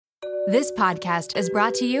This podcast is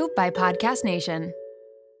brought to you by Podcast Nation.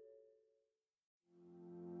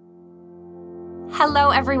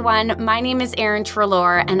 Hello, everyone. My name is Erin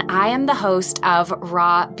Treloar, and I am the host of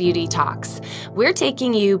Raw Beauty Talks. We're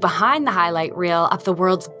taking you behind the highlight reel of the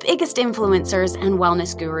world's biggest influencers and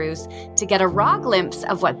wellness gurus to get a raw glimpse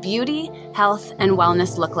of what beauty, health, and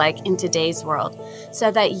wellness look like in today's world,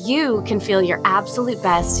 so that you can feel your absolute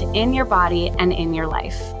best in your body and in your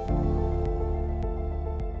life.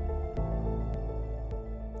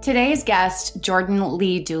 Today's guest, Jordan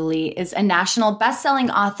Lee Dooley, is a national best-selling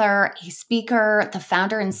author, a speaker, the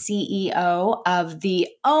founder and CEO of the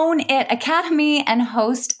Own It Academy, and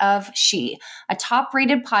host of She, a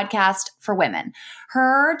top-rated podcast for women.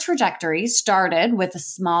 Her trajectory started with a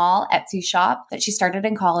small Etsy shop that she started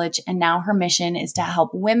in college, and now her mission is to help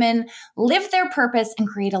women live their purpose and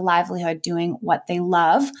create a livelihood doing what they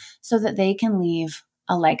love so that they can leave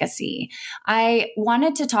a legacy. I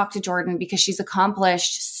wanted to talk to Jordan because she's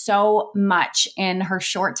accomplished so much in her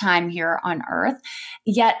short time here on Earth,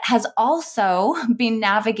 yet has also been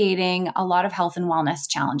navigating a lot of health and wellness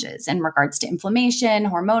challenges in regards to inflammation,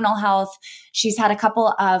 hormonal health. She's had a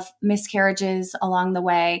couple of miscarriages along the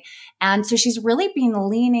way. And so she's really been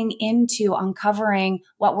leaning into uncovering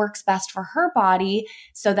what works best for her body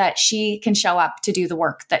so that she can show up to do the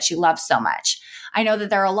work that she loves so much. I know that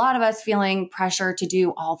there are a lot of us feeling pressure to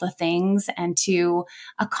do all the things and to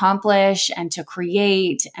accomplish and to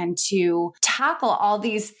create and to tackle all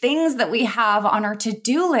these things that we have on our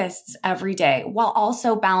to-do lists every day while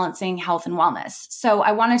also balancing health and wellness. So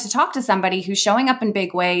I wanted to talk to somebody who's showing up in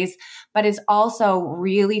big ways, but is also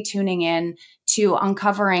really tuning in to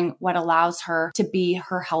uncovering what allows her to be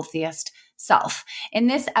her healthiest self. In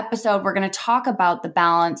this episode, we're going to talk about the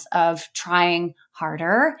balance of trying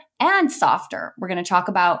harder and softer. We're going to talk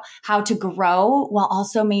about how to grow while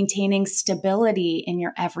also maintaining stability in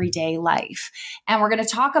your everyday life. And we're going to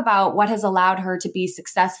talk about what has allowed her to be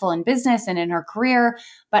successful in business and in her career,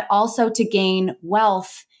 but also to gain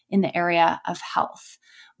wealth in the area of health.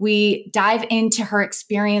 We dive into her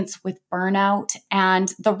experience with burnout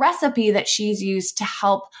and the recipe that she's used to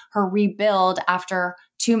help her rebuild after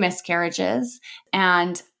 2 miscarriages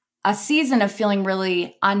and a season of feeling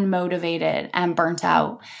really unmotivated and burnt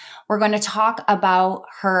out. We're going to talk about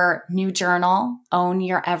her new journal, Own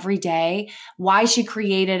Your Everyday, why she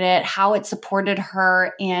created it, how it supported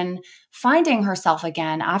her in finding herself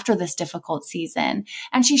again after this difficult season.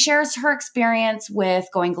 And she shares her experience with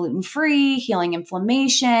going gluten-free, healing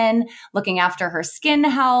inflammation, looking after her skin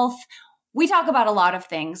health. We talk about a lot of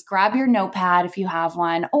things. Grab your notepad if you have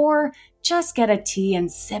one, or just get a tea and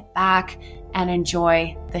sit back and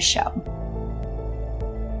enjoy the show.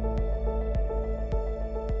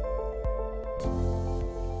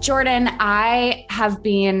 Jordan, I have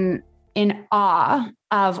been in awe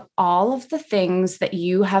of all of the things that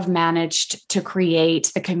you have managed to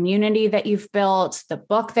create, the community that you've built, the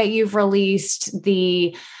book that you've released,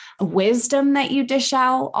 the wisdom that you dish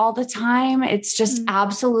out all the time. It's just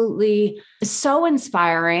absolutely so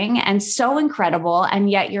inspiring and so incredible.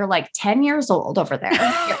 And yet you're like 10 years old over there.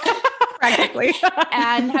 Practically.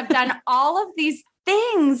 And have done all of these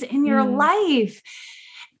things in your life.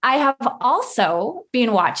 I have also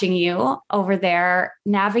been watching you over there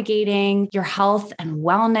navigating your health and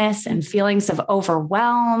wellness and feelings of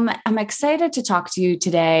overwhelm. I'm excited to talk to you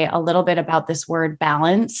today a little bit about this word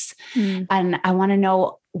balance. And I want to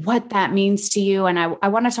know what that means to you. And I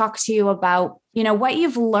want to talk to you about, what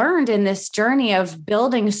you've learned in this journey of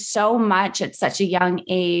building so much at such a young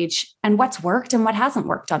age and what's worked and what hasn't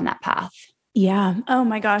worked on that path. Yeah. Oh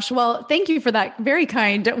my gosh. Well, thank you for that very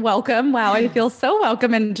kind welcome. Wow. I feel so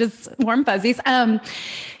welcome and just warm fuzzies.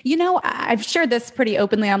 I've shared this pretty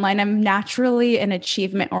openly online. I'm naturally an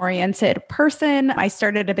achievement-oriented person. I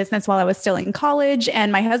started a business while I was still in college,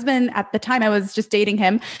 and my husband at the time, I was just dating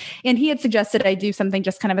him, and he had suggested I do something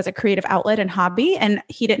just kind of as a creative outlet and hobby. And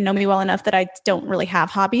he didn't know me well enough that I don't really have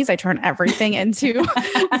hobbies. I turn everything into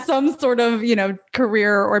some sort of,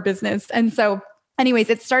 career or business. And so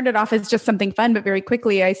anyways, it started off as just something fun, but very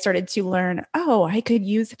quickly I started to learn, I could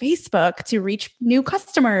use Facebook to reach new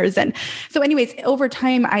customers. And so anyways, over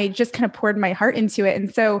time, I just kind of poured my heart into it.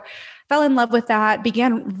 And so fell in love with that,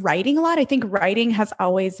 began writing a lot. I think writing has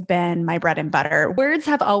always been my bread and butter. Words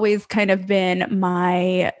have always kind of been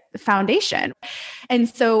my foundation. And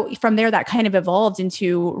so from there, that kind of evolved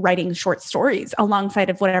into writing short stories alongside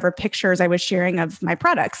of whatever pictures I was sharing of my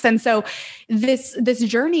products. And so this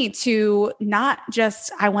journey to not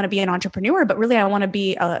just, I want to be an entrepreneur, but really I want to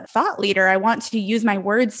be a thought leader. I want to use my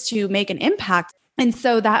words to make an impact. And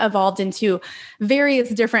so that evolved into various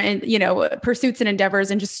different, pursuits and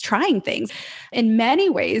endeavors and just trying things. In many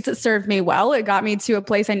ways, it served me well. It got me to a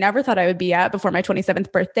place I never thought I would be at before my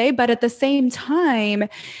 27th birthday. But at the same time,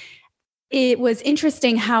 it was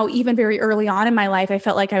interesting how even very early on in my life, I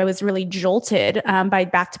felt like I was really jolted by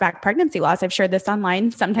back-to-back pregnancy loss. I've shared this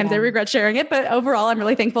online. Sometimes I regret sharing it, but overall, I'm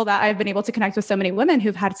really thankful that I've been able to connect with so many women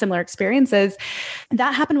who've had similar experiences.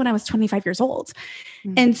 That happened when I was 25 years old.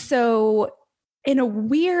 Mm-hmm. And so in a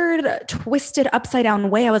weird, twisted, upside down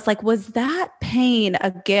way, I was like, was that pain a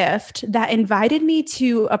gift that invited me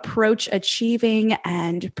to approach achieving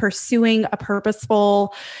and pursuing a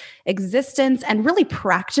purposeful existence and really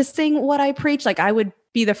practicing what I preach? Like, I would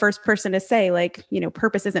be the first person to say, like,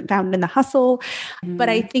 purpose isn't found in the hustle. Mm-hmm. But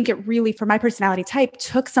I think it really, for my personality type,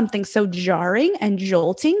 took something so jarring and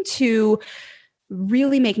jolting to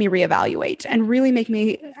really make me reevaluate and really make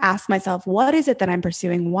me ask myself, what is it that I'm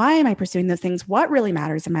pursuing? Why am I pursuing those things? What really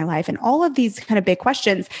matters in my life? And all of these kind of big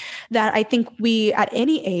questions that I think we at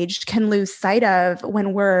any age can lose sight of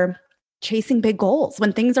when we're chasing big goals,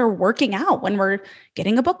 when things are working out, when we're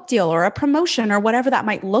getting a book deal or a promotion or whatever that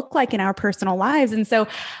might look like in our personal lives. And so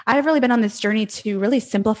I've really been on this journey to really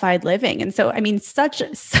simplified living. And so, I mean, such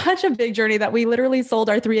a big journey that we literally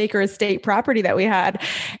sold our 3-acre estate property that we had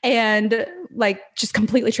and like just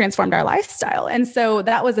completely transformed our lifestyle. And so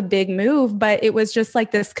that was a big move, but it was just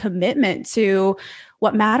like this commitment to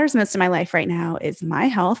what matters most in my life right now is my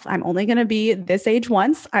health. I'm only going to be this age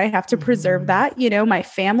once. I have to preserve that. My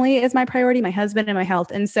family is my priority, my husband and my health.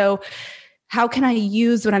 And so how can I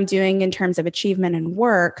use what I'm doing in terms of achievement and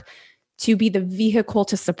work to be the vehicle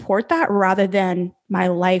to support that rather than my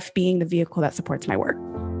life being the vehicle that supports my work?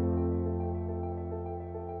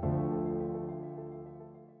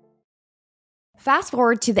 Fast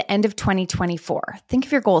forward to the end of 2024. Think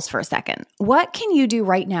of your goals for a second. What can you do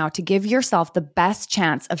right now to give yourself the best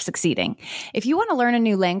chance of succeeding? If you want to learn a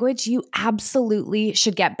new language, you absolutely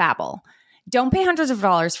should get Babbel. Don't pay hundreds of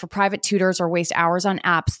dollars for private tutors or waste hours on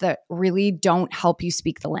apps that really don't help you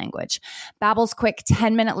speak the language. Babbel's quick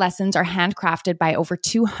 10-minute lessons are handcrafted by over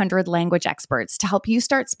 200 language experts to help you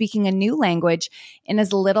start speaking a new language in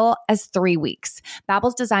as little as 3 weeks.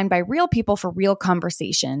 Babbel's designed by real people for real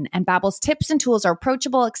conversation, and Babbel's tips and tools are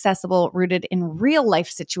approachable, accessible, rooted in real-life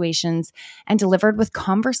situations, and delivered with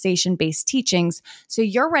conversation-based teachings so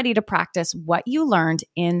you're ready to practice what you learned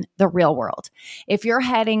in the real world. If you're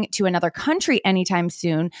heading to another country anytime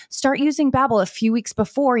soon, start using Babbel a few weeks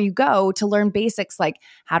before you go to learn basics like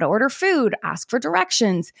how to order food, ask for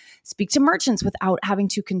directions, speak to merchants without having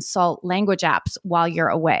to consult language apps while you're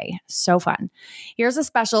away. So fun. Here's a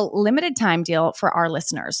special limited time deal for our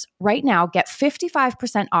listeners. Right now, get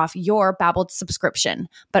 55% off your Babbel subscription,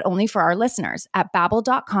 but only for our listeners at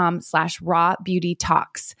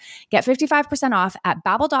babbel.com/rawbeautytalks. Get 55% off at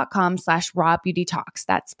babbel.com/rawbeautytalks.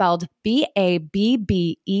 That's spelled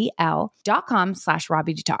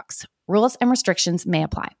babbel.com/rawbeautytalks. Rules and restrictions may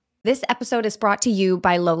apply. This episode is brought to you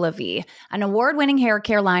by LolaVie, an award-winning hair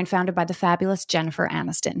care line founded by the fabulous Jennifer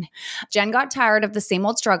Aniston. Jen got tired of the same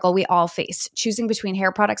old struggle we all face, choosing between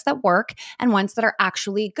hair products that work and ones that are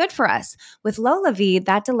actually good for us. With LolaVie,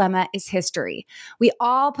 that dilemma is history. We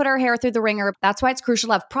all put our hair through the ringer. That's why it's crucial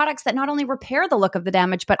to have products that not only repair the look of the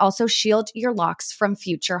damage, but also shield your locks from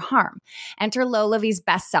future harm. Enter LolaVie's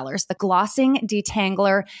bestsellers, the Glossing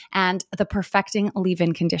Detangler and the Perfecting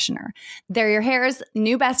Leave-In Conditioner. They're your hair's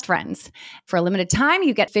new best friends. For a limited time,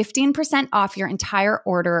 you get 15% off your entire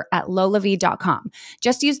order at lolavie.com.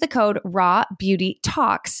 Just use the code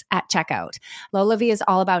RAWBEAUTYTALKS at checkout. LolaVie is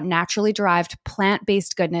all about naturally derived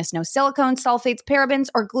plant-based goodness, no silicones, sulfates, parabens,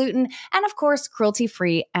 or gluten, and of course,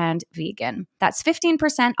 cruelty-free and vegan. That's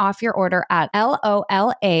 15% off your order at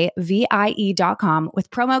LOLAVIE.com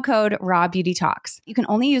with promo code RAWBEAUTYTALKS. You can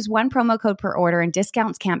only use one promo code per order and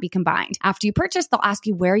discounts can't be combined. After you purchase, they'll ask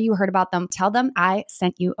you where you heard about them. Tell them I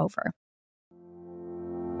sent you over.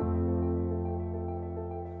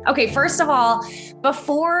 Okay, first of all,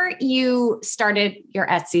 before you started your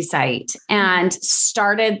Etsy site and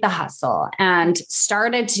started the hustle and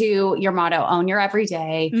started to your motto, own your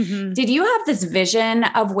everyday, did you have this vision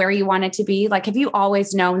of where you wanted to be? Like, have you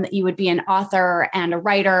always known that you would be an author and a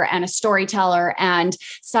writer and a storyteller and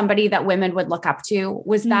somebody that women would look up to?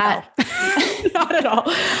 Was that? No. Not at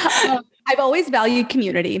all. I've always valued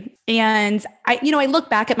community. And I look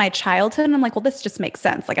back at my childhood and I'm like, well, this just makes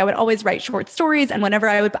sense. Like I would always write short stories. And whenever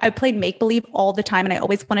I played make-believe all the time. And I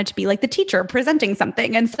always wanted to be like the teacher presenting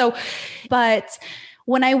something. And so, but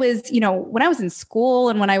when I was in school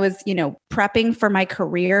and when I was, prepping for my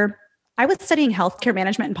career, I was studying healthcare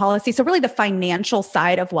management and policy. So really the financial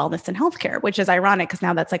side of wellness and healthcare, which is ironic because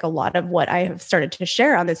now that's like a lot of what I have started to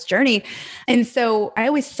share on this journey. And so I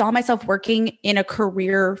always saw myself working in a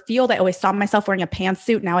career field. I always saw myself wearing a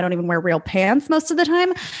pantsuit. Now I don't even wear real pants most of the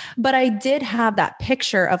time, but I did have that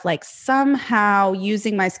picture of like somehow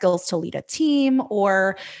using my skills to lead a team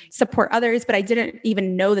or support others. But I didn't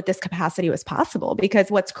even know that this capacity was possible,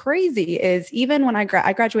 because what's crazy is even when I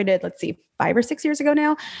graduated, let's see, 5 or 6 years ago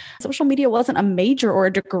now, social media wasn't a major or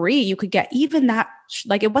a degree you could get even that,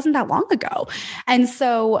 like it wasn't that long ago. And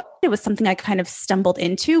so it was something I kind of stumbled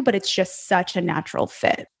into, but it's just such a natural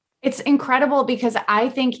fit. It's incredible because I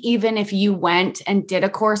think even if you went and did a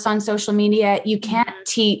course on social media, you can't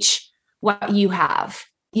teach what you have.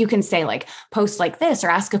 You can say like, post like this or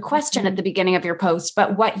ask a question at the beginning of your post,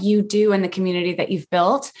 but what you do in the community that you've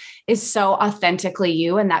built is so authentically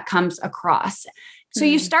you, and that comes across. So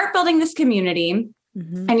you start building this community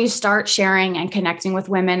and you start sharing and connecting with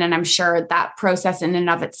women. And I'm sure that process in and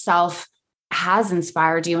of itself has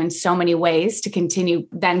inspired you in so many ways to continue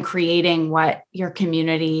then creating what your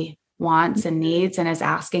community wants and needs and is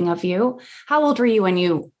asking of you. How old were you when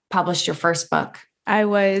you published your first book? I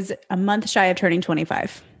was a month shy of turning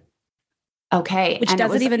 25. Okay. Which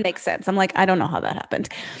doesn't even make sense. I'm like, I don't know how that happened.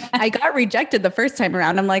 I got rejected the first time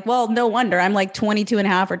around. I'm like, well, no wonder. I'm like 22 and a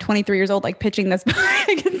half or 23 years old, like pitching this book.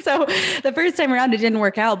 And so the first time around, it didn't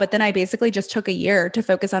work out. But then I basically just took a year to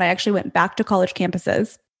focus on, I actually went back to college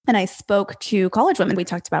campuses. And I spoke to college women. We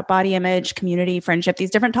talked about body image, community, friendship, these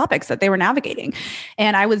different topics that they were navigating.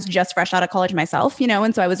 And I was just fresh out of college myself,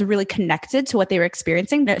 and so I was really connected to what they were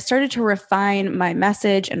experiencing. It started to refine my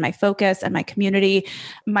message and my focus and my community.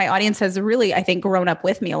 My audience has really, I think, grown up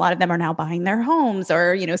with me. A lot of them are now buying their homes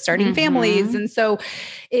or, starting families. And so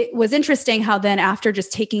it was interesting how then after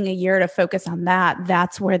just taking a year to focus on that,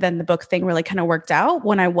 that's where then the book thing really kind of worked out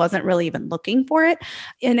when I wasn't really even looking for it.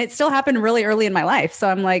 And it still happened really early in my life. So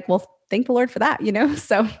I'm like, well, thank the Lord for that,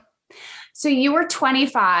 So you were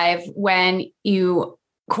 25 when you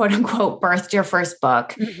quote unquote birthed your first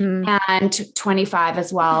book and 25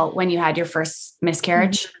 as well when you had your first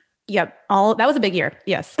miscarriage. Yep. That was a big year.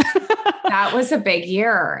 Yes. That was a big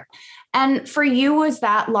year. And for you, was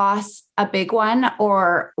that loss a big one,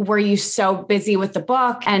 or were you so busy with the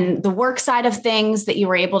book and the work side of things that you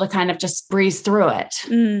were able to kind of just breeze through it?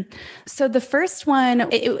 So the first one,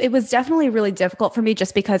 it was definitely really difficult for me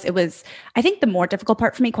just because I think the more difficult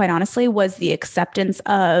part for me, quite honestly, was the acceptance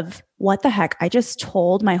of what the heck, I just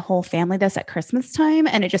told my whole family this at Christmas time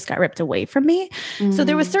and it just got ripped away from me. So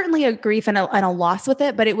there was certainly a grief and a loss with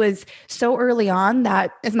it, but it was so early on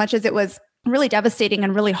that as much as it was really devastating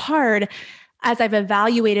and really hard, as I've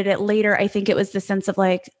evaluated it later, I think it was the sense of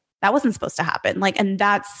like, that wasn't supposed to happen. And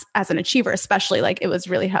that's, as an achiever, especially, it was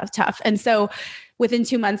really tough. And so within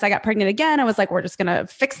 2 months, I got pregnant again. I was like, we're just going to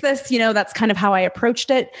fix this. That's kind of how I approached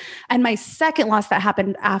it. And my second loss that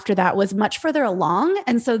happened after that was much further along.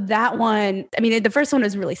 And so that one, the first one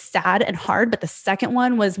was really sad and hard, but the second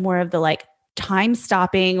one was more of the time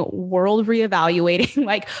stopping, world reevaluating,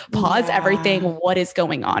 pause everything, what is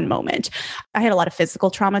going on moment. I had a lot of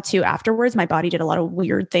physical trauma too afterwards. My body did a lot of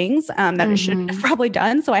weird things that it shouldn't have probably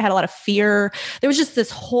done. So I had a lot of fear. There was just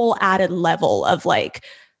this whole added level of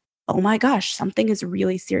oh my gosh, something is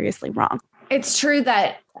really seriously wrong. It's true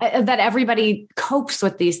that everybody copes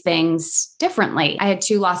with these things differently. I had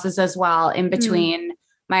 2 losses as well in between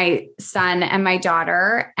my son and my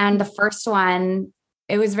daughter. And the first one,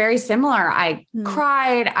 it was very similar. I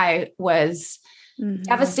cried. I was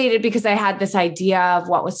devastated because I had this idea of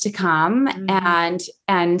what was to come.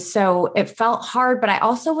 And so it felt hard, but I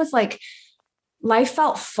also was life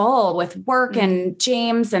felt full with work and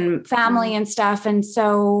James and family and stuff. And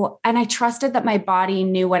I trusted that my body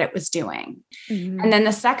knew what it was doing. And then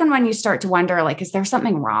the second one, you start to wonder, is there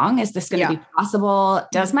something wrong? Is this going to be possible?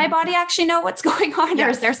 Does my body actually know what's going on? Or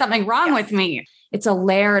is there something wrong with me? It's a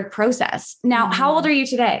layered process. Now, how old are you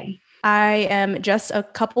today? I am just a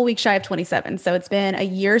couple weeks shy of 27. So it's been a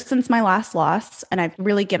year since my last loss. And I've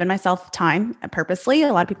really given myself time purposely.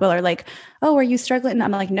 A lot of people are like, oh, are you struggling? And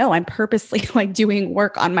I'm like, no, I'm purposely doing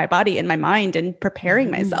work on my body and my mind and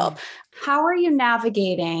preparing myself. How are you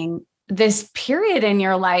navigating this period in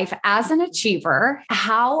your life as an achiever?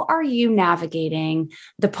 How are you navigating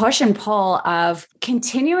the push and pull of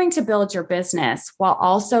continuing to build your business while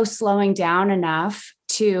also slowing down enough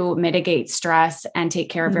to mitigate stress and take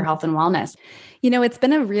care of your health and wellness? It's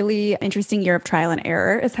been a really interesting year of trial and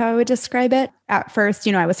error is how I would describe it. At first,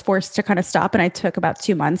 I was forced to kind of stop, and I took about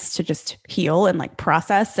 2 months to just heal and like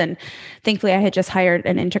process. And thankfully I had just hired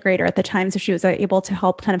an integrator at the time. So she was able to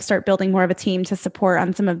help kind of start building more of a team to support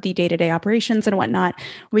on some of the day-to-day operations and whatnot.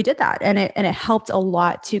 We did that, and it helped a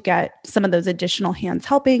lot to get some of those additional hands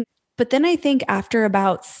helping. But then I think after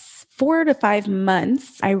about 4 to 5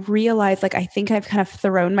 months, I realized I think I've kind of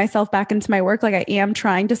thrown myself back into my work. I am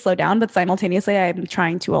trying to slow down, but simultaneously I'm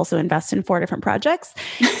trying to also invest in 4 different projects.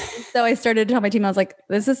 So I started to tell my team, I was like,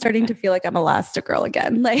 this is starting to feel like I'm Elastigirl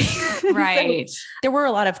again. Right. So there were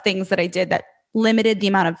a lot of things that I did that limited the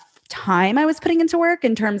amount of time I was putting into work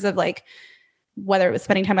in terms of whether it was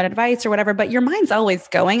spending time on advice or whatever, but your mind's always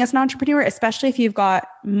going as an entrepreneur, especially if you've got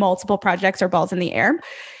multiple projects or balls in the air.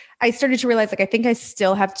 I started to realize I think I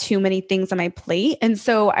still have too many things on my plate. And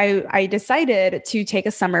so I decided to take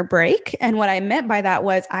a summer break. And what I meant by that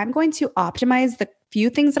was I'm going to optimize the few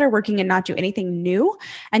things that are working and not do anything new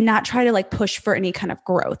and not try to push for any kind of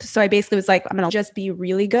growth. So I basically was I'm going to just be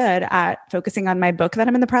really good at focusing on my book that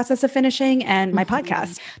I'm in the process of finishing and my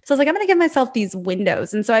podcast. So I was I'm going to give myself these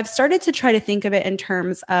windows. And so I've started to try to think of it in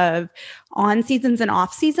terms of on seasons and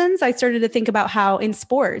off seasons. I started to think about how in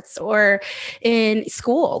sports or in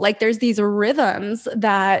school, there's these rhythms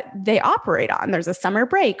that they operate on. There's a summer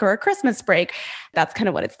break or a Christmas break. That's kind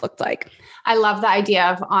of what it's looked like. I love the idea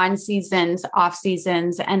of on seasons, off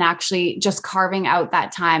seasons, and actually just carving out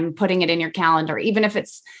that time, putting it in your calendar, even if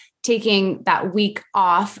it's taking that week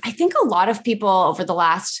off. I think a lot of people over the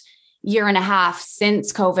last year and a half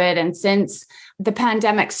since COVID and since the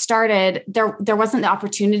pandemic started, there wasn't the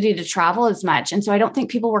opportunity to travel as much. And so I don't think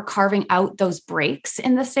people were carving out those breaks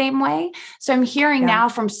in the same way. So I'm hearing now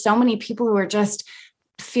from so many people who are just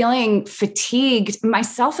feeling fatigued,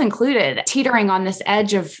 myself included, teetering on this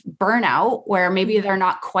edge of burnout where maybe they're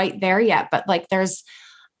not quite there yet, but there's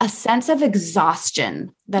a sense of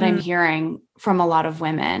exhaustion that I'm hearing from a lot of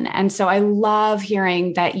women. And so I love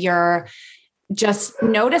hearing that you're just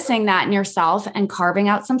noticing that in yourself and carving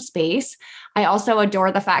out some space. I also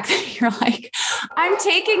adore the fact that you're I'm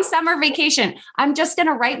taking summer vacation. I'm just going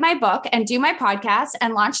to write my book and do my podcast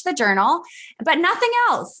and launch the journal, but nothing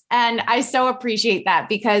else. And I so appreciate that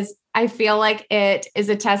because I feel like it is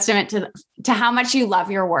a testament to how much you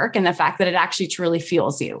love your work and the fact that it actually truly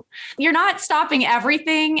fuels you. You're not stopping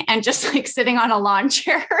everything and just sitting on a lawn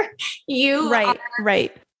chair. You are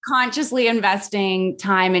consciously investing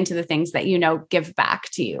time into the things that give back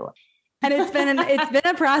to you. And it's been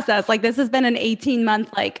a process. This has been an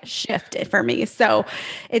 18-month shift for me. So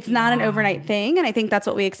it's not an overnight thing. And I think that's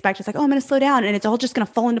what we expect. It's I'm going to slow down and it's all just going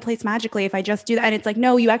to fall into place magically if I just do that. And it's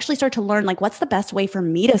no, you actually start to learn what's the best way for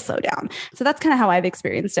me to slow down. So that's kind of how I've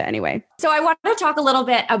experienced it anyway. So I want to talk a little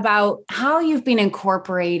bit about how you've been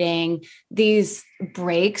incorporating these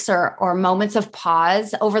breaks or moments of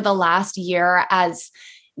pause over the last year as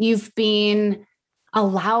you've been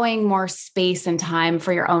allowing more space and time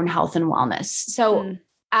for your own health and wellness. So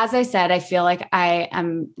as I said, I feel like I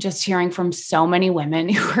am just hearing from so many women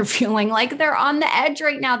who are feeling like they're on the edge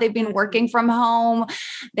right now. They've been working from home.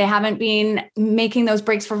 They haven't been making those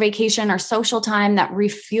breaks for vacation or social time that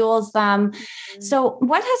refuels them. So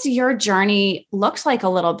what has your journey looked like a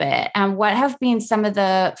little bit? And what have been some of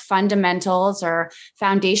the fundamentals or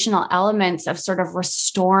foundational elements of sort of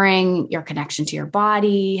restoring your connection to your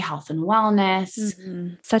body, health and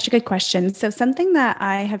wellness? Such a good question. So something that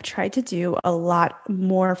I have tried to do a lot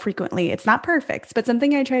more frequently, it's not perfect, but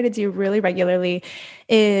something I try to do really regularly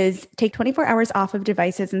is take 24 hours off of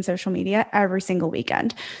devices and social media every single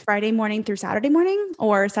weekend, Friday morning through Saturday morning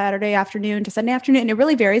or Saturday afternoon to Sunday afternoon. And it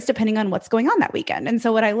really varies depending on what's going on that weekend. And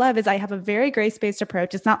so what I love is I have a very grace-based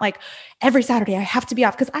approach. It's not every Saturday I have to be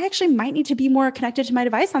off because I actually might need to be more connected to my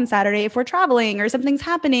device on Saturday if we're traveling or something's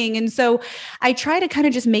happening. And so I try to kind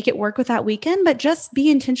of just make it work with that weekend, but just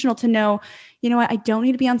be intentional to know, you know what, I don't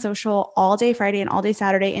need to be on social all day Friday and all day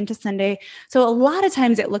Saturday into Sunday. So a lot of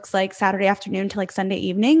times it looks like Saturday afternoon to Sunday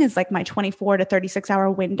evening is my 24 to 36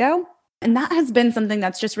 hour window. And that has been something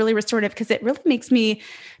that's just really restorative because it really makes me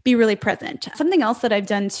be really present. Something else that I've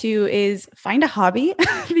done too is find a hobby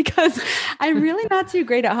because I'm really not too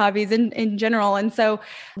great at hobbies in general. And so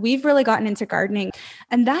we've really gotten into gardening.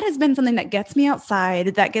 And that has been something that gets me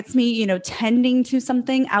outside, that gets me, tending to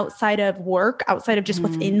something outside of work, outside of just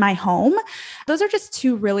what's in my home. Those are just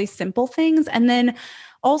two really simple things. And then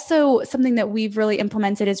Also, something that we've really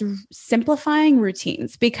implemented is simplifying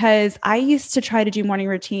routines, because I used to try to do morning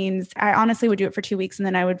routines. I honestly would do it for 2 weeks and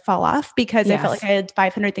then I would fall off because I felt like I had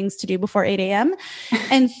 500 things to do before 8 a.m.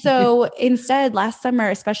 And so instead, last summer,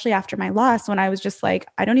 especially after my loss, when I was just like,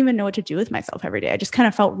 I don't even know what to do with myself every day, I just kind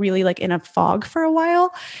of felt really like in a fog for a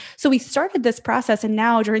while. So we started this process. And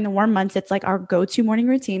now during the warm months, it's like our go-to morning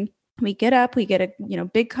routine. We get up, we get a,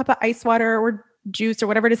 big cup of ice water or juice or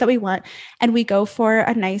whatever it is that we want. And we go for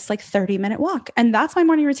a nice 30-minute walk. And that's my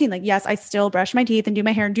morning routine. Yes, I still brush my teeth and do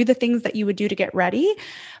my hair and do the things that you would do to get ready.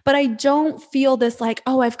 But I don't feel this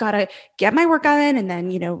I've got to get my work done and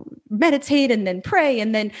then, meditate and then pray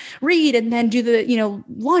and then read and then do the,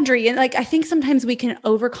 laundry. And I think sometimes we can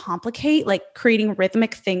overcomplicate creating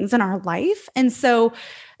rhythmic things in our life. And so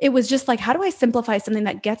it was just how do I simplify something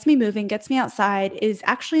that gets me moving, gets me outside, is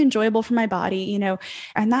actually enjoyable for my body,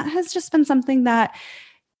 and that has just been something that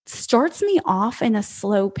starts me off in a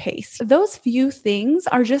slow pace. Those few things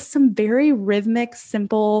are just some very rhythmic,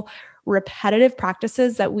 simple, repetitive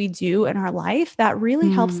practices that we do in our life that really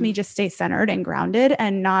helps me just stay centered and grounded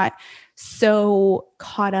and not so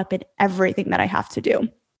caught up in everything that I have to do.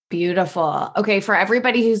 Beautiful. Okay. For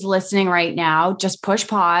everybody who's listening right now, just push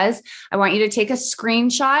pause. I want you to take a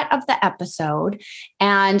screenshot of the episode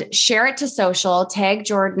and share it to social, tag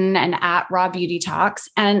Jordan and at Raw Beauty Talks.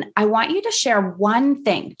 And I want you to share one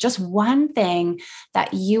thing, just one thing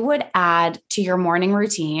that you would add to your morning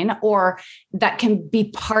routine or that can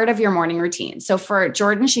be part of your morning routine. So for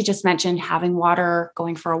Jordan, she just mentioned having water,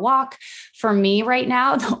 going for a walk. For me right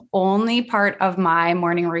now, the only part of my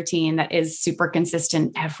morning routine that is super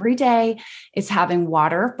consistent every day is having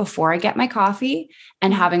water before I get my coffee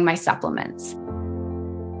and having my supplements.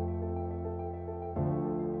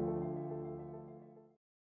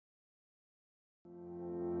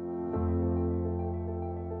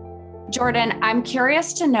 Jordan, I'm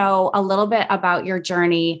curious to know a little bit about your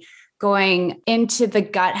journey going into the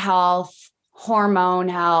gut health, hormone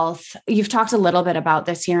health. You've talked a little bit about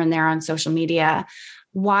this here and there on social media.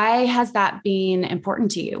 Why has that been important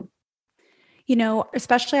to you?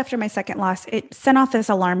 Especially after my second loss, it sent off this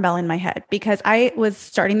alarm bell in my head because I was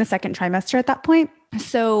starting the second trimester at that point.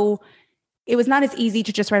 So it was not as easy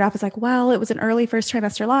to just write off as well, it was an early first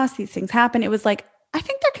trimester loss. These things happen. It was I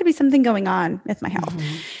think there could be something going on with my health.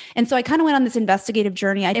 Mm-hmm. And so I kind of went on this investigative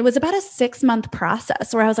journey. It was about a 6-month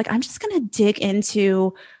process where I was I'm just going to dig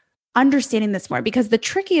into understanding this more, because the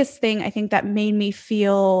trickiest thing I think that made me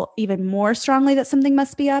feel even more strongly that something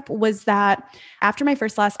must be up was that after my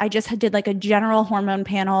first loss, I just did a general hormone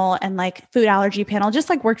panel and food allergy panel, just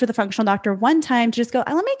worked with a functional doctor one time to just go,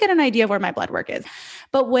 let me get an idea of where my blood work is.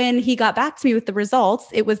 But when he got back to me with the results,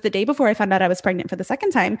 it was the day before I found out I was pregnant for the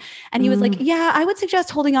second time. And he was yeah, I would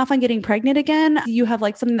suggest holding off on getting pregnant again. You have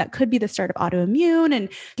something that could be the start of autoimmune. And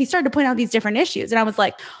he started to point out these different issues. And I was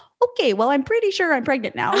okay, well, I'm pretty sure I'm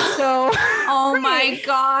pregnant now. So, oh my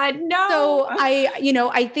God, no. So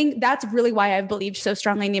I think that's really why I've believed so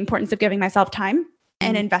strongly in the importance of giving myself time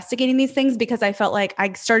and investigating these things, because I felt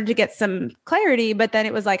I started to get some clarity, but then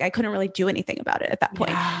it was I couldn't really do anything about it at that point.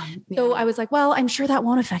 Yeah. So I was well, I'm sure that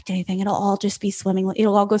won't affect anything. It'll all just be swimmingly.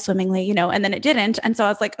 It'll all go swimmingly, and then it didn't. And so I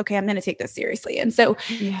was okay, I'm going to take this seriously. And so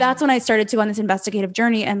that's when I started to go on this investigative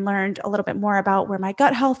journey and learned a little bit more about where my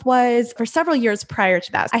gut health was. For several years prior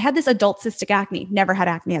to that, I had this adult cystic acne, never had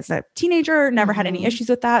acne as a teenager, never had any issues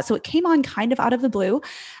with that. So it came on kind of out of the blue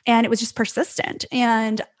and it was just persistent.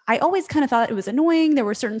 And I always kind of thought it was annoying. There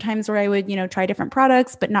were certain times where I would, try different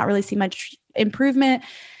products, but not really see much improvement.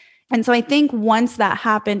 And so I think once that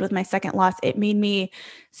happened with my second loss, it made me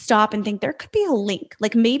stop and think there could be a link.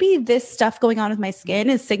 Maybe this stuff going on with my skin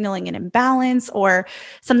is signaling an imbalance or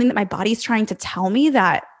something that my body's trying to tell me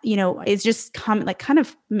that, is just kind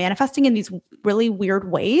of manifesting in these really weird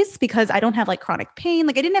ways because I don't have chronic pain.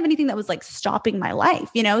 I didn't have anything that was stopping my life,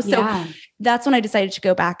 So that's when I decided to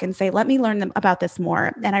go back and say, let me learn about this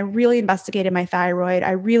more. And I really investigated my thyroid.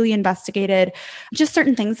 I really investigated just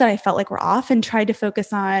certain things that I felt were off and tried to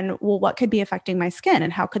focus on, well, what could be affecting my skin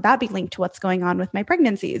and how could that be linked to what's going on with my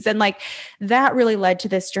pregnancies? And that really led to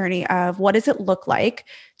this journey of what does it look like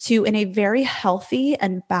to, in a very healthy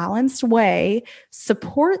and balanced way,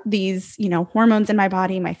 support these, hormones in my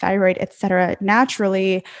body, my thyroid, et cetera,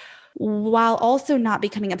 naturally, while also not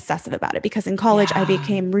becoming obsessive about it. Because in college, I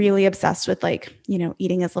became really obsessed with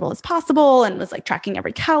eating as little as possible and was tracking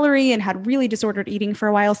every calorie and had really disordered eating for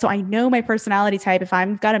a while. So I know my personality type. If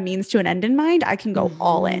I've got a means to an end in mind, I can go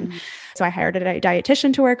all in. So I hired a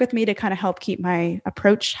dietitian to work with me to kind of help keep my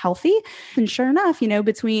approach healthy. And sure enough,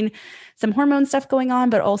 between some hormone stuff going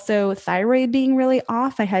on, but also thyroid being really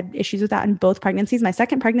off, I had issues with that in both pregnancies. My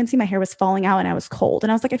second pregnancy, my hair was falling out and I was cold.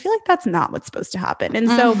 And I was like, I feel like that's not what's supposed to happen. And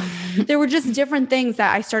so there were just different things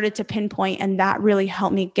that I started to pinpoint, and that really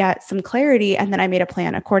helped me get some clarity. And then I made a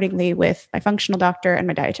plan accordingly with my functional doctor and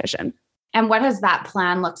my dietitian. And what has that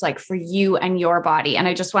plan looked like for you and your body? And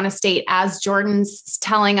I just want to state, as Jordan's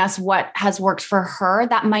telling us what has worked for her,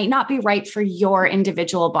 that might not be right for your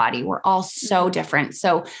individual body. We're all so different.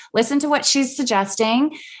 So listen to what she's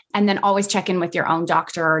suggesting, and then always check in with your own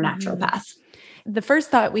doctor or naturopath. The first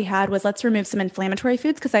thought we had was, let's remove some inflammatory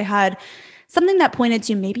foods, because I had something that pointed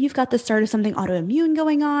to maybe you've got the start of something autoimmune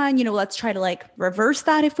going on. Let's try to reverse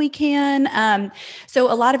that if we can.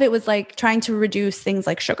 So a lot of it was trying to reduce things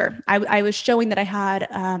like sugar. I was showing that I had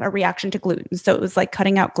a reaction to gluten. So it was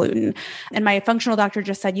cutting out gluten. And my functional doctor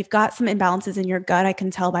just said, you've got some imbalances in your gut. I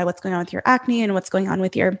can tell by what's going on with your acne and what's going on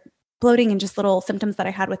with your bloating and just little symptoms that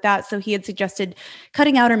I had with that. So he had suggested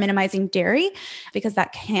cutting out or minimizing dairy, because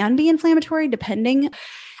that can be inflammatory depending.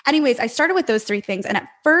 Anyways, I started with those three things. And at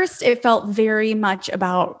first it felt very much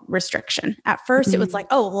about restriction. At first it was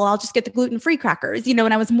I'll just get the gluten-free crackers,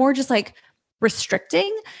 and I was more just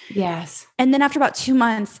restricting. Yes. And then after about 2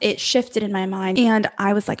 months, it shifted in my mind. And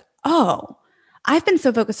I was like, oh, I've been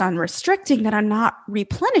so focused on restricting that I'm not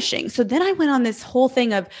replenishing. So then I went on this whole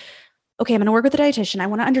thing of, okay, I'm going to work with a dietitian. I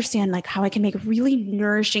want to understand how I can make really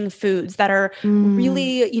nourishing foods that are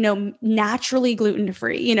really, naturally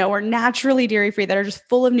gluten-free, or naturally dairy-free, that are just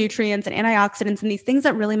full of nutrients and antioxidants and these things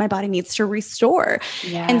that really my body needs to restore.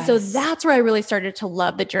 Yes. And so that's where I really started to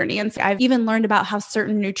love the journey. And so I've even learned about how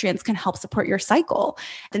certain nutrients can help support your cycle.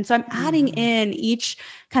 And so I'm adding in each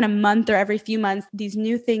kind of month or every few months, these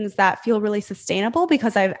new things that feel really sustainable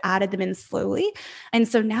because I've added them in slowly. And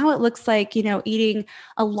so now it looks like, eating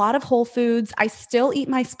a lot of whole foods. I still eat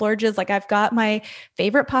my splurges. I've got my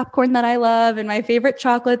favorite popcorn that I love and my favorite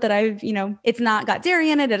chocolate that it's not got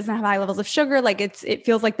dairy in it. It doesn't have high levels of sugar. It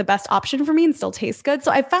feels like the best option for me and still tastes good.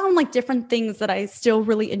 So I found different things that I still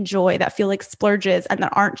really enjoy that feel like splurges and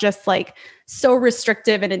that aren't just so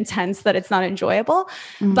restrictive and intense that it's not enjoyable.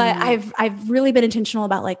 But I've really been intentional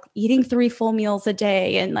about eating 3 full meals a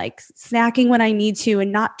day and snacking when I need to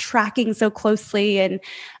and not tracking so closely and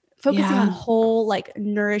focusing on whole,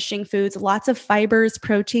 nourishing foods, lots of fibers,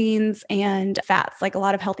 proteins, and fats, a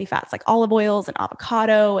lot of healthy fats, olive oils and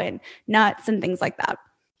avocado and nuts and things like that.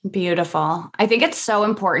 Beautiful. I think it's so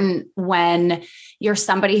important when you're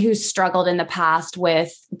somebody who's struggled in the past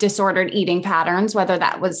with disordered eating patterns, whether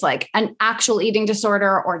that was an actual eating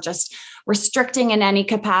disorder or just restricting in any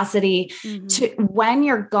capacity, to when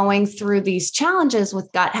you're going through these challenges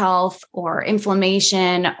with gut health or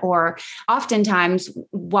inflammation, or oftentimes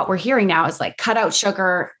what we're hearing now is cut out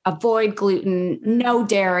sugar, avoid gluten, no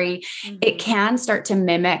dairy. It can start to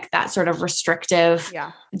mimic that sort of restrictive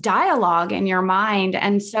dialogue in your mind.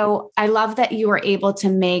 And so I love that you were able to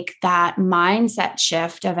make that mindset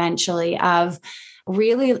shift eventually of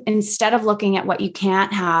really, instead of looking at what you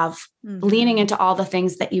can't have, leaning into all the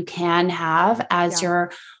things that you can have as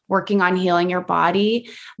you're working on healing your body.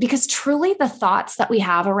 Because truly the thoughts that we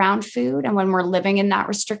have around food, and when we're living in that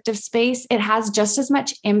restrictive space, it has just as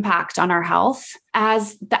much impact on our health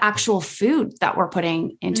as the actual food that we're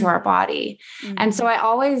putting into our body. And so I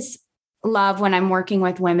always love when I'm working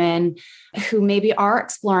with women who maybe are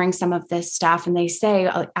exploring some of this stuff and they say,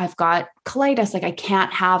 I've got colitis, I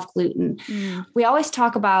can't have gluten. We always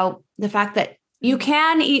talk about the fact that you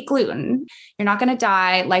can eat gluten. You're not going to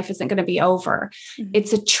die. Life isn't going to be over.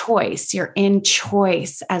 It's a choice. You're in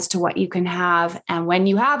choice as to what you can have. And when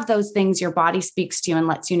you have those things, your body speaks to you and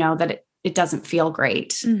lets you know that it doesn't feel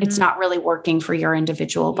great. It's not really working for your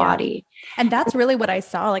individual body. And that's really what I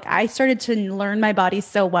saw. I started to learn my body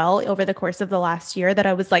so well over the course of the last year that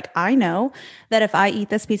I was I know that if I eat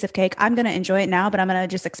this piece of cake, I'm going to enjoy it now, but I'm going to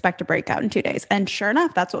just expect a breakout in 2 days. And sure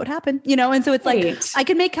enough, that's what would happen, And so it's I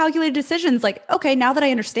can make calculated decisions okay, now that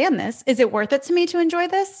I understand this, is it worth it to me to enjoy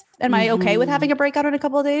this? Am I okay with having a breakout in a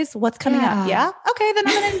couple of days? What's coming up? Yeah. Okay. Then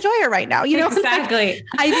I'm going to enjoy it right now. Exactly.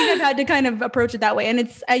 I think I've had to kind of approach it that way. And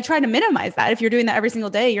I try to minimize that. If you're doing that every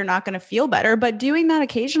single day, you're not going to feel better, but doing that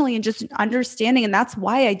occasionally and just understanding. And that's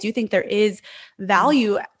why I do think there is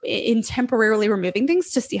value in temporarily removing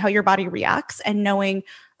things to see how your body reacts and knowing,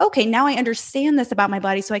 okay, now I understand this about my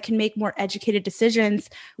body so I can make more educated decisions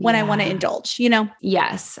when I want to indulge,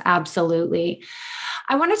 Yes, absolutely.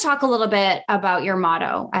 I want to talk a little bit about your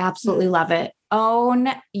motto. I absolutely love it. Own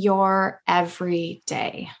your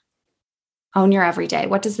everyday. Own your everyday.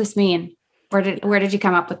 What does this mean? Where did you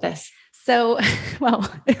come up with this? So, well,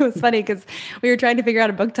 it was funny because we were trying to figure out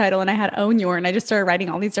a book title and I had Own Your, and I just started writing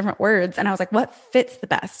all these different words. And I was like, what fits the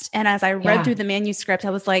best? And as I read through the manuscript,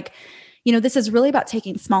 I was like, this is really about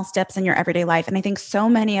taking small steps in your everyday life. And I think so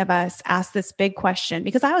many of us ask this big question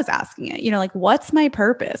because I was asking it, like, what's my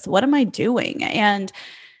purpose? What am I doing? And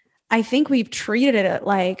I think we've treated it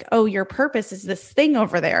like, oh, your purpose is this thing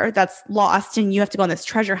over there that's lost and you have to go on this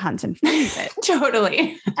treasure hunt and find it.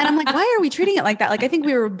 Totally. And I'm like, why are we treating it like that? Like, I think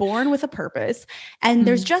we were born with a purpose and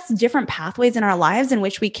there's just different pathways in our lives in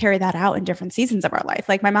which we carry that out in different seasons of our life.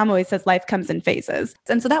 Like my mom always says, life comes in phases.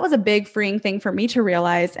 And so that was a big freeing thing for me to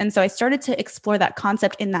realize. And so I started to explore that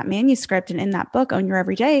concept in that manuscript and in that book, Own Your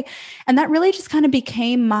Everyday. And that really just kind of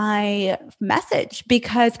became my message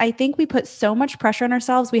because I think we put so much pressure on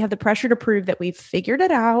ourselves. We have the pressure to prove that we've figured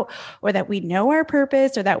it out or that we know our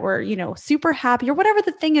purpose or that we're, super happy or whatever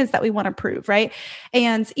the thing is that we want to prove. Right.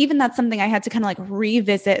 And even that's something I had to kind of like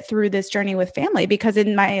revisit through this journey with family, because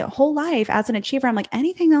in my whole life as an achiever, I'm like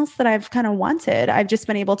anything else that I've kind of wanted, I've just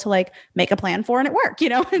been able to like make a plan for and it worked,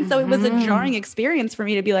 And so it was a jarring experience for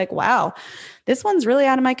me to be like, wow, this one's really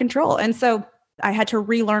out of my control. And so I had to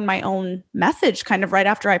relearn my own message kind of right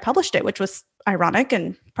after I published it, which was ironic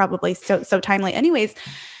and probably so timely anyways.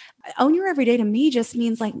 Own Your Everyday to me just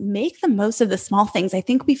means like make the most of the small things. I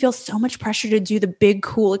think we feel so much pressure to do the big,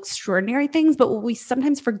 cool, extraordinary things. But what we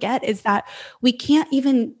sometimes forget is that we can't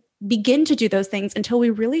even begin to do those things until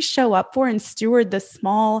we really show up for and steward the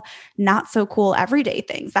small, not so cool everyday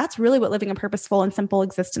things. That's really what living a purposeful and simple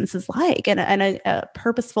existence is like, and a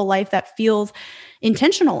purposeful life that feels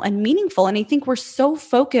intentional and meaningful. And I think we're so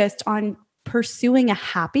focused on pursuing a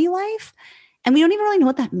happy life, and we don't even really know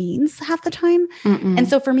what that means half the time. And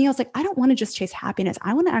so for me, I was like, I don't want to just chase happiness.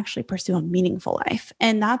 I want to actually pursue a meaningful life.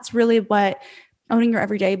 And that's really what owning your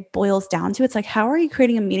everyday boils down to. It's like, how are you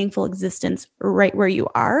creating a meaningful existence right where you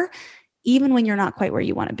are, even when you're not quite where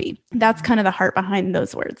you want to be? That's kind of the heart behind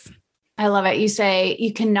those words. I love it. You say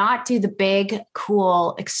you cannot do the big,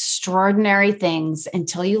 cool, extraordinary things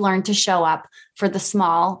until you learn to show up for the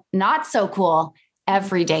small, not so cool,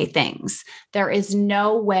 everyday things. There is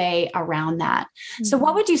no way around that. So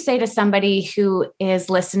what would you say to somebody who is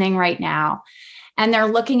listening right now and they're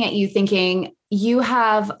looking at you thinking, you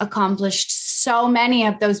have accomplished so many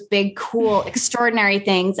of those big, cool, extraordinary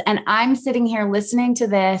things. And I'm sitting here listening to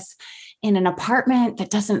this in an apartment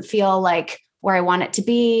that doesn't feel like where I want it to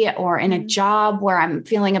be, or in a job where I'm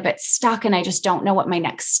feeling a bit stuck and I just don't know what my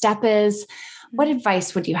next step is. What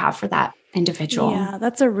advice would you have for that individual? Yeah,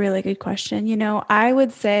 that's a really good question. I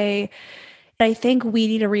would say I think we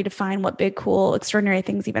need to redefine what big, cool, extraordinary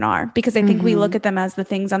things even are, because I think we look at them as the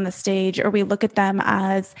things on the stage, or we look at them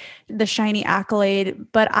as the shiny accolade.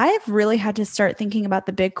 But I've really had to start thinking about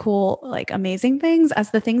the big, cool, like amazing things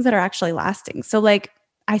as the things that are actually lasting. So like,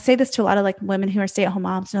 I say this to a lot of like women who are stay-at-home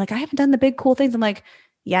moms. They're like, I haven't done the big, cool things. I'm like,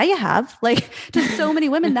 yeah, you have. Like, to so many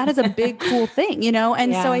women, that is a big, cool thing,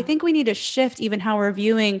 And so I think we need to shift even how we're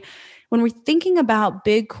viewing when we're thinking about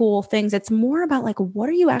big, cool things. It's more about like, what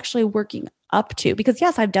are you actually working up to? Because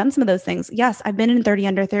yes, I've done some of those things. Yes, I've been in 30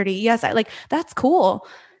 under 30. Yes, I like, that's cool.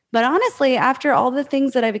 But honestly, after all the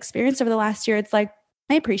things that I've experienced over the last year, it's like,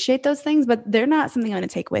 I appreciate those things, but they're not something I'm going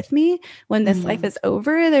to take with me when this life is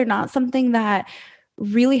over. They're not something that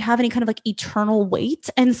really have any kind of like eternal weight.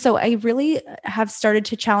 And so I really have started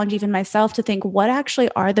to challenge even myself to think, what actually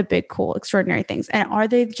are the big, cool, extraordinary things? And are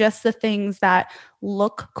they just the things that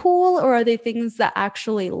look cool, or are they things that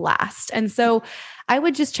actually last? And so I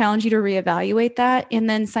would just challenge you to reevaluate that. And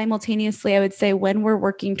then simultaneously, I would say when we're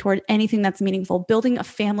working toward anything that's meaningful, building a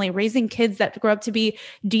family, raising kids that grow up to be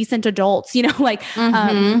decent adults,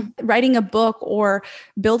 writing a book, or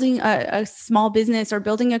building a small business, or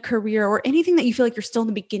building a career, or anything that you feel like you're still in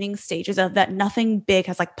the beginning stages of, that nothing big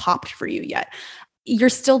has like popped for you yet. You're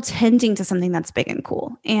still tending to something that's big and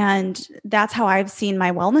cool. And that's how I've seen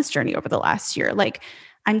my wellness journey over the last year. Like,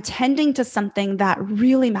 I'm tending to something that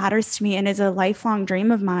really matters to me and is a lifelong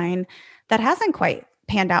dream of mine that hasn't quite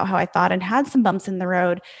panned out how I thought and had some bumps in the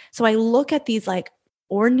road. So I look at these like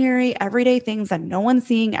ordinary, everyday things that no one's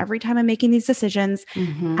seeing every time I'm making these decisions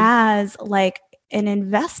as like an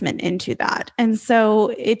investment into that. And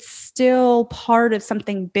so it's still part of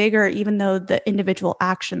something bigger, even though the individual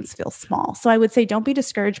actions feel small. So I would say, don't be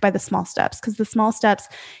discouraged by the small steps, because the small steps,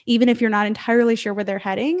 even if you're not entirely sure where they're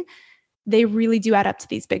heading, they really do add up to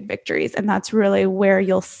these big victories. And that's really where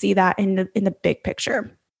you'll see that in the big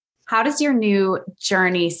picture. How does your new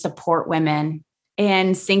journey support women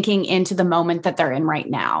in sinking into the moment that they're in right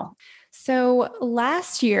now? So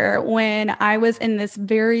last year when I was in this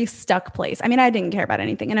very stuck place, I mean, I didn't care about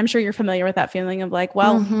anything. And I'm sure you're familiar with that feeling of like,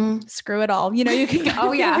 well, screw it all. You know, you can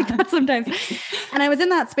oh yeah, like that sometimes. And I was in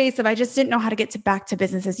that space of, I just didn't know how to get back to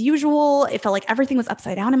business as usual. It felt like everything was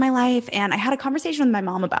upside down in my life. And I had a conversation with my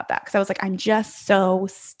mom about that because I was like, I'm just so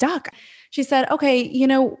stuck. She said, okay,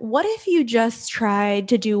 what if you just tried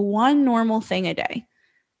to do one normal thing a day?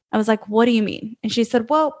 I was like, what do you mean? And she said,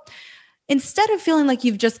 well, instead of feeling like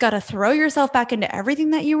you've just got to throw yourself back into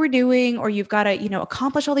everything that you were doing, or you've got to,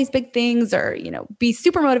 accomplish all these big things, or, be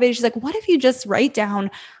super motivated. She's like, what if you just write down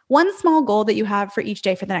one small goal that you have for each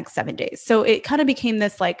day for the next 7 days? So it kind of became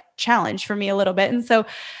this like challenge for me a little bit. And so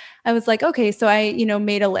I was like, okay, so I,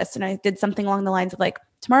 made a list and I did something along the lines of like,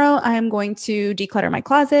 tomorrow I am going to declutter my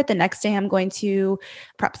closet. The next day I'm going to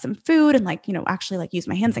prep some food and actually use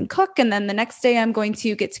my hands and cook. And then the next day I'm going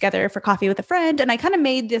to get together for coffee with a friend. And I kind of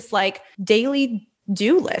made this like daily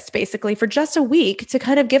do list basically for just a week to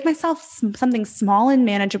kind of give myself something small and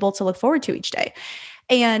manageable to look forward to each day.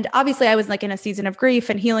 And obviously I was like in a season of grief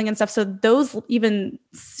and healing and stuff. So those even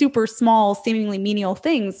super small, seemingly menial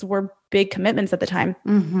things were big commitments at the time.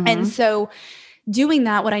 And so doing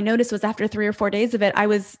that, what I noticed was after 3 or 4 days of it, I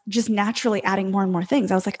was just naturally adding more and more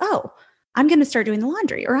things. I was like, oh, I'm going to start doing the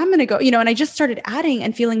laundry, or I'm going to go, and I just started adding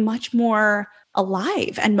and feeling much more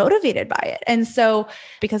alive and motivated by it. And so,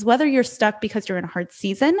 because whether you're stuck because you're in a hard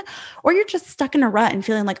season or you're just stuck in a rut and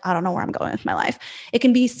feeling like, I don't know where I'm going with my life, it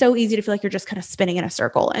can be so easy to feel like you're just kind of spinning in a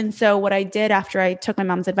circle. And so what I did after I took my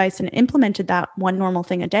mom's advice and implemented that one normal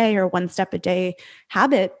thing a day or one step a day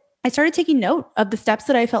habit, I started taking note of the steps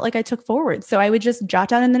that I felt like I took forward. So I would just jot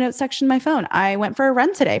down in the notes section of my phone, I went for a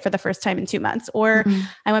run today for the first time in 2 months, or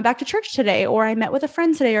I went back to church today, or I met with a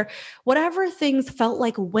friend today, or whatever things felt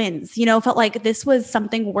like wins, felt like this was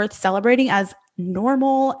something worth celebrating as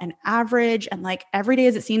normal and average. And like every day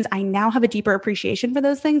as it seems, I now have a deeper appreciation for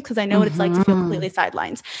those things because I know what it's like to feel completely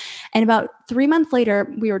sidelined. And about 3 months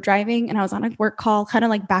later, we were driving and I was on a work call, kind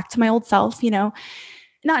of like back to my old self,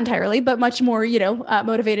 not entirely, but much more,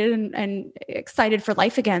 motivated and excited for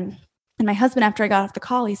life again. And my husband, after I got off the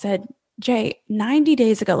call, he said, Jay, 90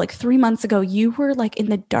 days ago, like 3 months ago, you were like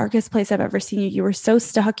in the darkest place I've ever seen you. You were so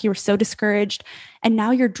stuck. You were so discouraged. And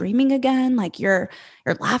now you're dreaming again. Like you're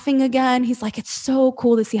laughing again. He's like, it's so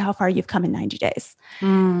cool to see how far you've come in 90 days.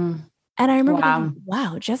 And I remember thinking,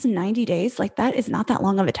 wow, just 90 days, like that is not that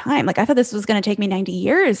long of a time. Like I thought this was going to take me 90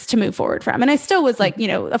 years to move forward from. And I still was like,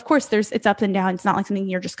 of course it's up and down. It's not like something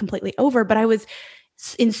you're just completely over, but I was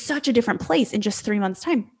in such a different place in just 3 months'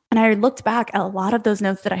 time. And I looked back at a lot of those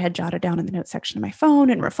notes that I had jotted down in the notes section of my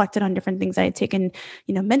phone and reflected on different things I had taken,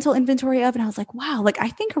 mental inventory of. And I was like, wow, like I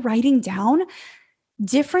think writing down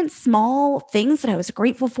different small things that I was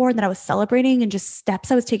grateful for and that I was celebrating and just steps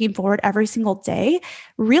I was taking forward every single day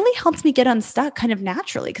really helped me get unstuck kind of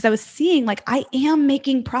naturally, because I was seeing like I am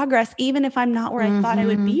making progress even if I'm not where I thought I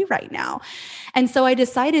would be right now. And so I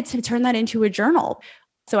decided to turn that into a journal.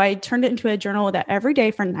 So I turned it into a journal that every day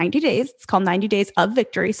for 90 days, it's called 90 Days of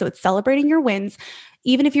Victory. So it's celebrating your wins.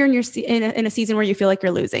 Even if you're in a season where you feel like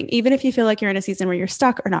you're losing, even if you feel like you're in a season where you're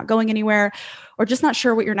stuck or not going anywhere or just not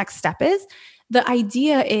sure what your next step is, the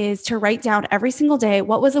idea is to write down every single day,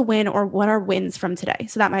 what was a win or what are wins from today?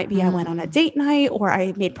 So that might be I went on a date night, or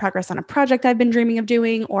I made progress on a project I've been dreaming of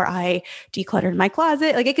doing, or I decluttered my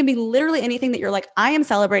closet. Like it can be literally anything that you're like, I am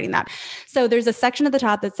celebrating that. So there's a section at the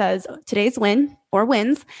top that says today's win or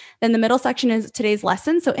wins. Then the middle section is today's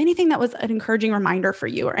lesson. So anything that was an encouraging reminder for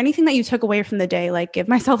you or anything that you took away from the day, like give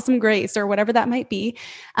myself some grace or whatever that might be.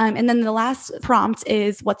 And then the last prompt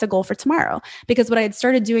is what's a goal for tomorrow? Because what I had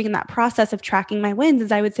started doing in that process of tracking my wins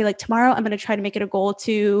is I would say like tomorrow, I'm going to try to make it a goal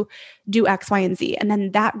to do X, Y, and Z. And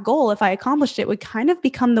then that goal, if I accomplished it, would kind of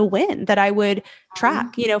become the win that I would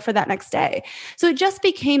track, for that next day. So it just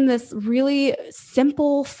became this really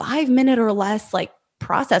simple 5-minute or less like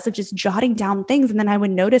process of just jotting down things. And then I would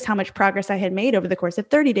notice how much progress I had made over the course of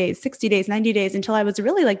 30 days, 60 days, 90 days, until I was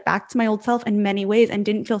really like back to my old self in many ways and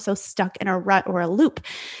didn't feel so stuck in a rut or a loop.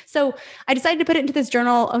 So I decided to put it into this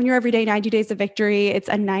journal, Own Your Everyday 90 Days of Victory. It's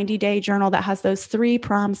a 90-day journal that has those 3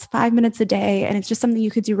 prompts, 5 minutes a day. And it's just something you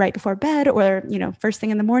could do right before bed or, first thing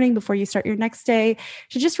in the morning before you start your next day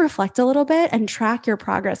to just reflect a little bit and track your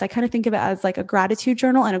progress. I kind of think of it as like a gratitude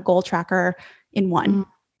journal and a goal tracker in one.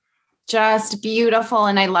 Just beautiful.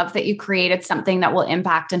 And I love that you created something that will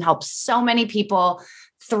impact and help so many people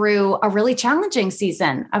through a really challenging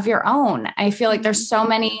season of your own. I feel like there's so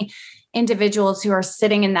many individuals who are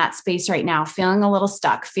sitting in that space right now, feeling a little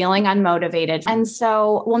stuck, feeling unmotivated. And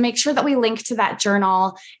so we'll make sure that we link to that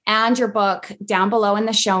journal and your book down below in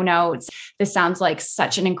the show notes. This sounds like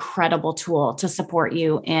such an incredible tool to support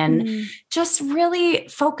you in just really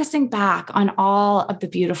focusing back on all of the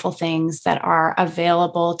beautiful things that are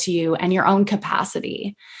available to you and your own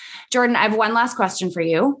capacity. Jordan, I have one last question for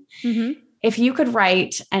you. If you could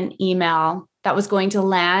write an email that was going to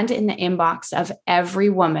land in the inbox of every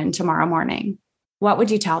woman tomorrow morning, what would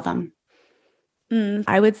you tell them?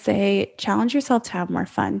 I would say challenge yourself to have more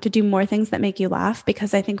fun, to do more things that make you laugh,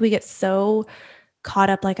 because I think we get so caught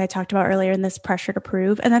up, like I talked about earlier, in this pressure to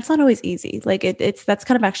prove. And that's not always easy. Like that's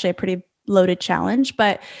kind of actually a pretty loaded challenge.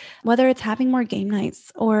 But whether it's having more game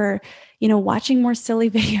nights or, watching more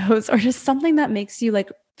silly videos or just something that makes you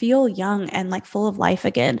like feel young and like full of life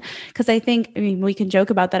again. Because we can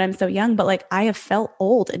joke about that I'm so young, but like I have felt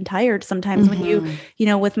old and tired sometimes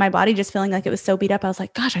when with my body just feeling like it was so beat up. I was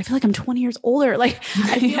like, gosh, I feel like I'm 20 years older. Like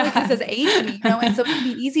I feel like this has aged me, And so it can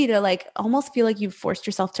be easy to like almost feel like you've forced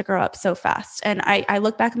yourself to grow up so fast. And I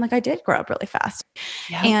look back and like I did grow up really fast.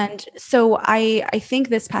 Yeah. And so I think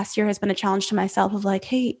this past year has been a challenge to myself of like,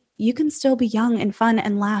 hey, you can still be young and fun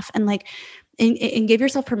and laugh and like and give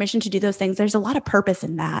yourself permission to do those things. There's a lot of purpose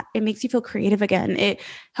in that. It makes you feel creative again. It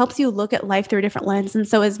helps you look at life through a different lens. And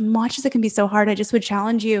so as much as it can be so hard, I just would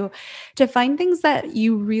challenge you to find things that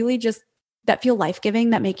you really just that feel life-giving,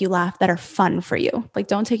 that make you laugh, that are fun for you. Like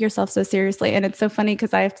don't take yourself so seriously. And it's so funny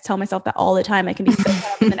because I have to tell myself that all the time. I can be so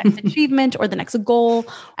caught up in the next achievement or the next goal.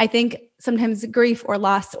 I think sometimes grief or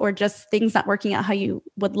loss or just things not working out how you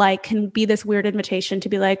would like can be this weird invitation to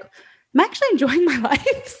be like, I'm actually enjoying my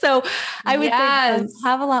life. So I would say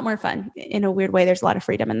have a lot more fun in a weird way. There's a lot of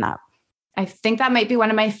freedom in that. I think that might be one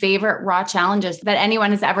of my favorite raw challenges that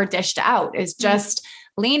anyone has ever dished out is just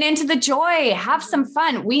lean into the joy, have some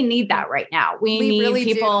fun. We need that right now. We need really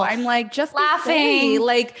people. I'm like just laughing,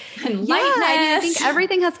 like and lightness. I think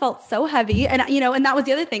everything has felt so heavy, and and that was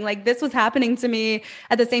the other thing. Like this was happening to me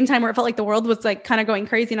at the same time where it felt like the world was like kind of going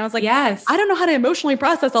crazy, and I was like, yes, I don't know how to emotionally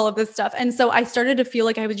process all of this stuff. And so I started to feel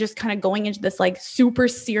like I was just kind of going into this like super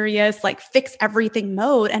serious, like fix everything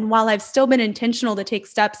mode. And while I've still been intentional to take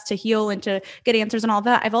steps to heal and to get answers and all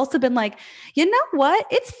that, I've also been like, you know what?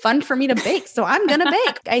 It's fun for me to bake, so I'm gonna bake.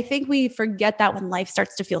 I think we forget that when life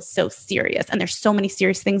starts to feel so serious and there's so many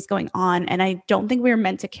serious things going on. And I don't think we were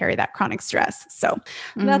meant to carry that chronic stress. So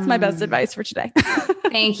that's my best advice for today.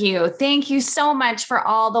 Thank you. Thank you so much for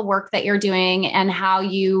all the work that you're doing and how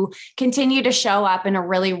you continue to show up in a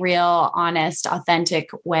really real, honest, authentic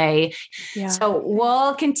way. Yeah. So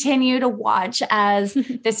we'll continue to watch as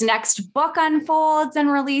this next book unfolds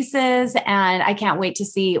and releases. And I can't wait to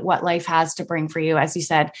see what life has to bring for you. As you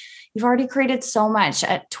said, you've already created so much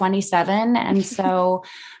at 27. And so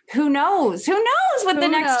who knows what the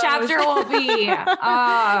next chapter will be.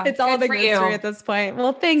 It's all a big mystery at this point.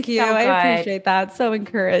 Well, thank you. I appreciate that. So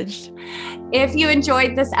encouraged. If you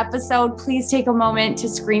enjoyed this episode, please take a moment to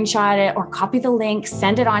screenshot it or copy the link,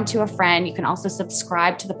 send it on to a friend. You can also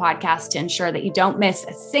subscribe to the podcast to ensure that you don't miss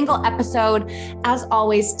a single episode. As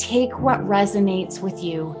always, take what resonates with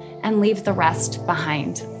you and leave the rest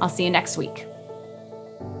behind. I'll see you next week.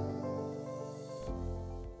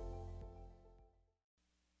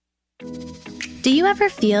 Do you ever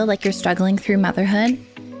feel like you're struggling through motherhood?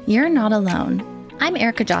 You're not alone. I'm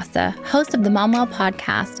Erica Jossa, host of the MomWell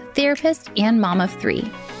podcast, therapist, and mom of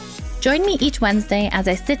 3. Join me each Wednesday as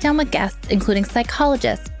I sit down with guests, including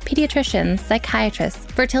psychologists, pediatricians, psychiatrists,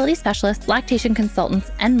 fertility specialists, lactation consultants,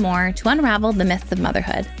 and more to unravel the myths of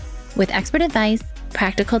motherhood. With expert advice,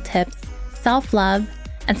 practical tips, self-love,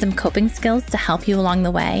 and some coping skills to help you along the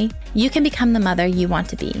way, you can become the mother you want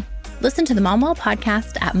to be. Listen to the MomWell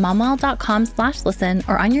podcast at momwell.com/listen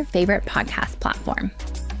or on your favorite podcast platform.